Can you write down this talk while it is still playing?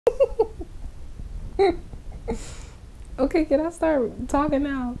Okay, can I start talking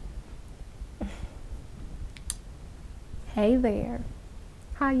now? Hey there.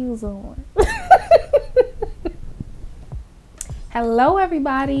 How you doing? Hello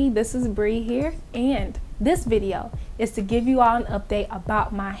everybody, this is Bree here, and this video is to give you all an update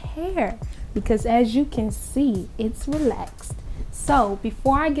about my hair because as you can see, it's relaxed. So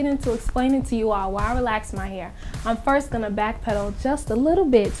before I get into explaining to you all why I relax my hair, I'm first gonna backpedal just a little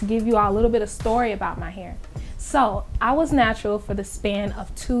bit to give you all a little bit of story about my hair. So I was natural for the span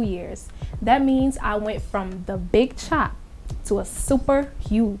of 2 years. That means I went from the big chop to a super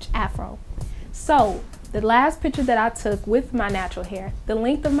huge afro. So the last picture that I took with my natural hair, the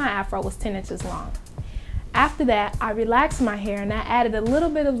length of my afro was 10 inches long. After that, I relaxed my hair and I added a little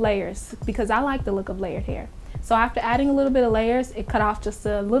bit of layers because I like the look of layered hair. So after adding a little bit of layers, it cut off just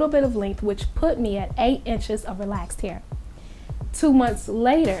a little bit of length, which put me at 8 inches of relaxed hair. 2 months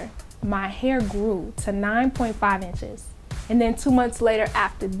later, my hair grew to 9.5 inches. And then 2 months later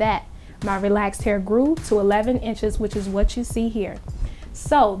after that, my relaxed hair grew to 11 inches, which is what you see here.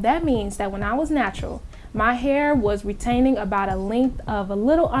 So that means that when I was natural, my hair was retaining about a length of a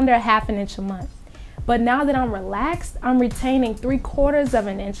little under ½ inch a month. But now that I'm relaxed, I'm retaining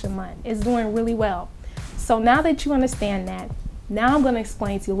 3/4 inch a month. It's doing really well. So now that you understand that, now I'm going to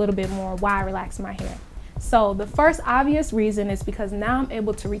explain to you a little bit more why I relax my hair. So the first obvious reason is because now I'm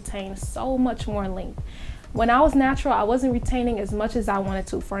able to retain so much more length. When I was natural, I wasn't retaining as much as I wanted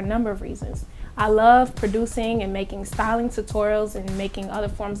to for a number of reasons. I love producing and making styling tutorials and making other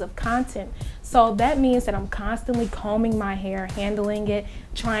forms of content. So that means that I'm constantly combing my hair, handling it,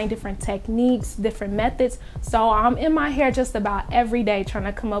 trying different techniques, different methods. So I'm in my hair just about every day trying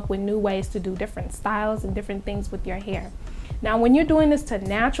to come up with new ways to do different styles and different things with your hair. Now, when you're doing this to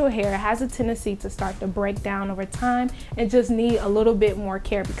natural hair, it has a tendency to start to break down over time and just need a little bit more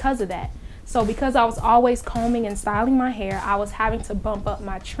care because of that. So because I was always combing and styling my hair, I was having to bump up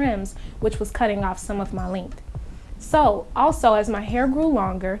my trims, which was cutting off some of my length. So also as my hair grew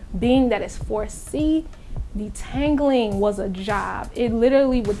longer, being that it's 4C, detangling was a job. It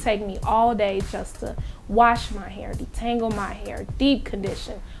literally would take me all day just to wash my hair, detangle my hair, deep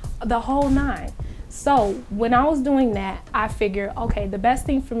condition, the whole nine. So when I was doing that, I figured, okay, the best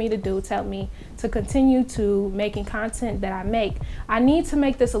thing for me to do to help me to continue to making content that I make, I need to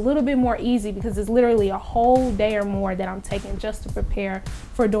make this a little bit more easy because it's literally a whole day or more that I'm taking just to prepare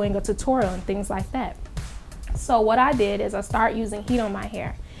for doing a tutorial and things like that. So what I did is I started using heat on my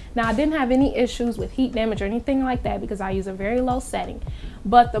hair. Now I didn't have any issues with heat damage or anything like that because I use a very low setting,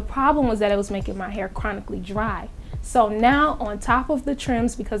 but the problem was that it was making my hair chronically dry. So now on top of the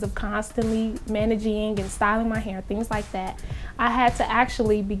trims, because of constantly managing and styling my hair, things like that, I had to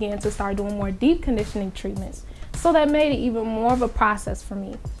actually begin to start doing more deep conditioning treatments. So that made it even more of a process for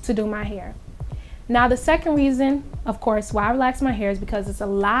me to do my hair. Now the second reason, of course, why I relax my hair is because it's a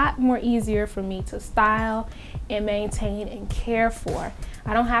lot more easier for me to style and maintain and care for.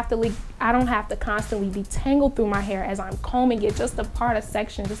 I don't have to constantly detangle through my hair as I'm combing it, just to part a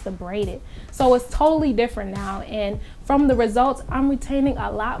section, just to braid it. So it's totally different now, and from the results, I'm retaining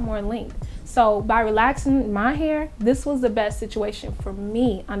a lot more length. So by relaxing my hair, this was the best situation for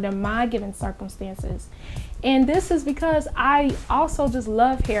me under my given circumstances. And this is because I also just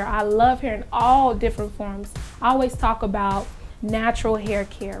love hair. I love hair in all different forms. I always talk about natural hair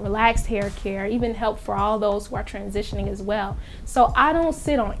care, relaxed hair care, even help for all those who are transitioning as well. So I don't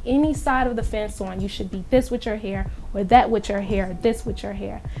sit on any side of the fence on you should be this with your hair or that with your hair or this with your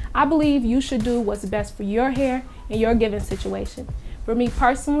hair. I believe you should do what's best for your hair in your given situation. For me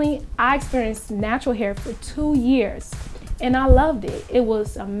personally, I experienced natural hair for 2 years and I loved it. It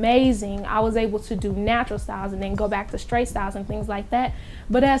was amazing. I was able to do natural styles and then go back to straight styles and things like that.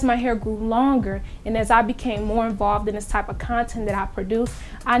 But as my hair grew longer and as I became more involved in this type of content that I produce,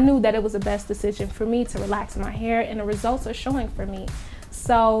 I knew that it was the best decision for me to relax my hair, and the results are showing for me.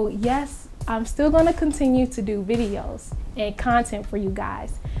 So yes, I'm still going to continue to do videos and content for you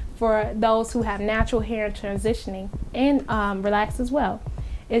guys, for those who have natural hair and transitioning and relaxed as well.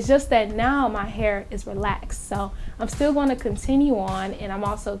 It's just that now my hair is relaxed, so I'm still going to continue on, and I'm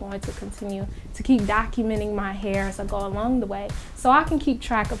also going to continue to keep documenting my hair as I go along the way so I can keep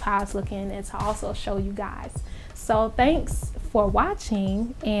track of how it's looking and to also show you guys. So thanks for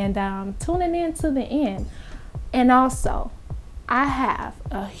watching and tuning in to the end. And also, I have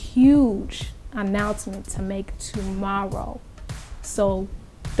a huge announcement to make tomorrow, so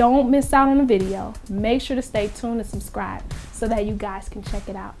don't miss out on the video. Make sure to stay tuned and subscribe so that you guys can check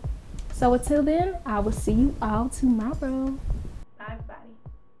it out. So until then, I will see you all tomorrow. Bye, everybody.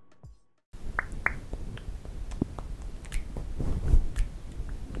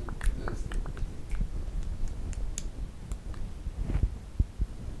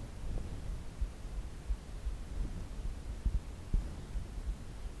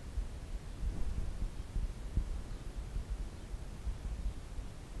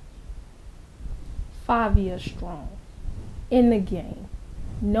 5 years strong. In the game.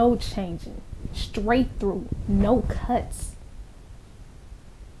 No changing. Straight through. No cuts.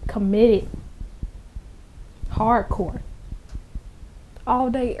 Committed. Hardcore. All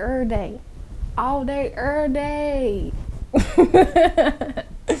day, every day. All day, every day.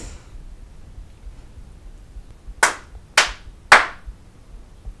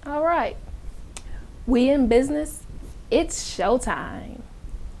 All right. We in business. It's showtime.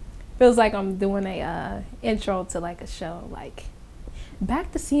 Feels like I'm doing a intro to like a show, like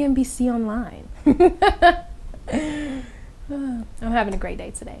back to CNBC Online. I'm having a great day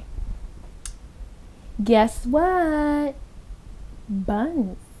today. Guess what?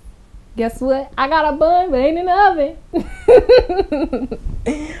 Buns. Guess what? I got a bun, but it ain't in the oven.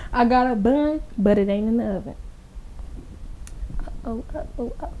 I got a bun, but it ain't in the oven. Uh-oh,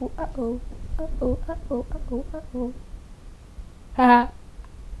 uh-oh, uh-oh, uh-oh. Uh-oh, uh-oh, uh-oh, uh-oh. Ha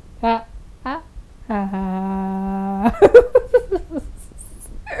ha ha ha ha.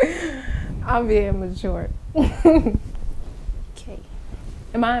 I'm being mature. Okay.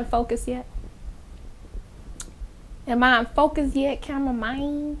 Am I in focus yet? Am I in focus yet,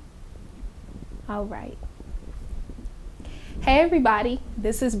 cameraman? All right. Hey everybody,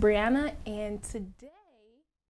 this is Breanna, and today